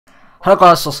Hello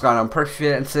guys, what's going on? Pretty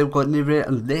and today we've got a new video,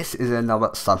 and this is another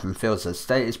Sniping filter.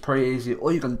 Today is pretty easy.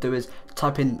 All you're going to do is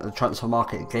type in the transfer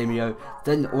market gameo,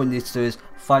 then all you need to do is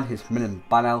find his minimum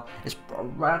buy now. It's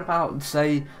around about,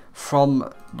 say,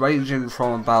 ranging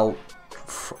from about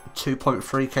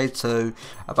 2.3k to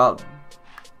about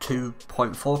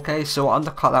 2.4k, so we'll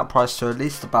undercut that price to at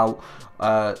least about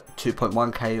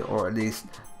 2.1k or at least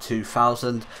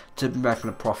 2,000 to be making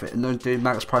a profit. And then do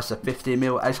max price of 50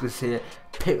 mil. As you can see, it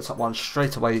picked up one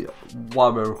straight away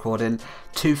while we're recording.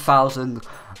 2,000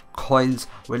 coins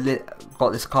we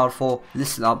got this card for,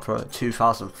 listed up for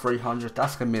 2,300.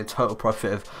 That's going to be a total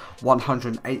profit of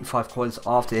 185 coins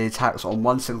after the tax on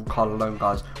one single card alone,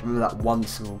 guys. Remember that, one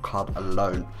single card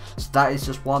alone. So that is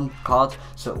just one card,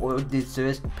 so all we need to do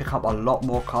is pick up a lot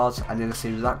more cards, and you can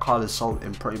see that card is sold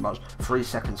in pretty much 3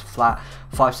 seconds flat,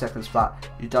 5 seconds flat.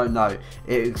 You don't know,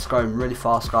 it's going really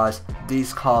fast, guys.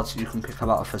 These cards you can pick them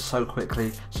up for so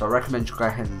quickly, so I recommend you go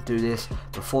ahead and do this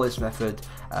before this method.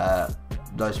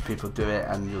 Those people do it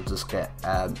and you'll just get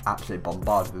absolutely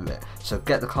bombarded with it. So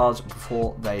get the cards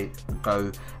before they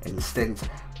go extinct.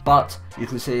 But you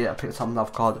can see I picked up another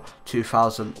card,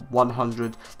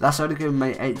 2,100. That's only giving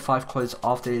me 85 coins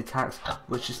after the tax,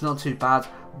 which is not too bad,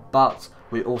 but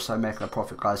we're also making a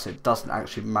profit, guys, so it doesn't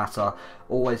actually matter.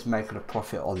 Always making a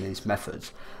profit on these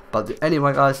methods. But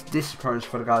anyway, guys, this is pretty much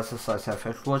for the guys. So thanks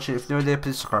for watching. If you're new here,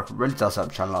 please subscribe, it really does help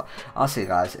the channel out. I'll see you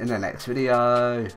guys in the next video.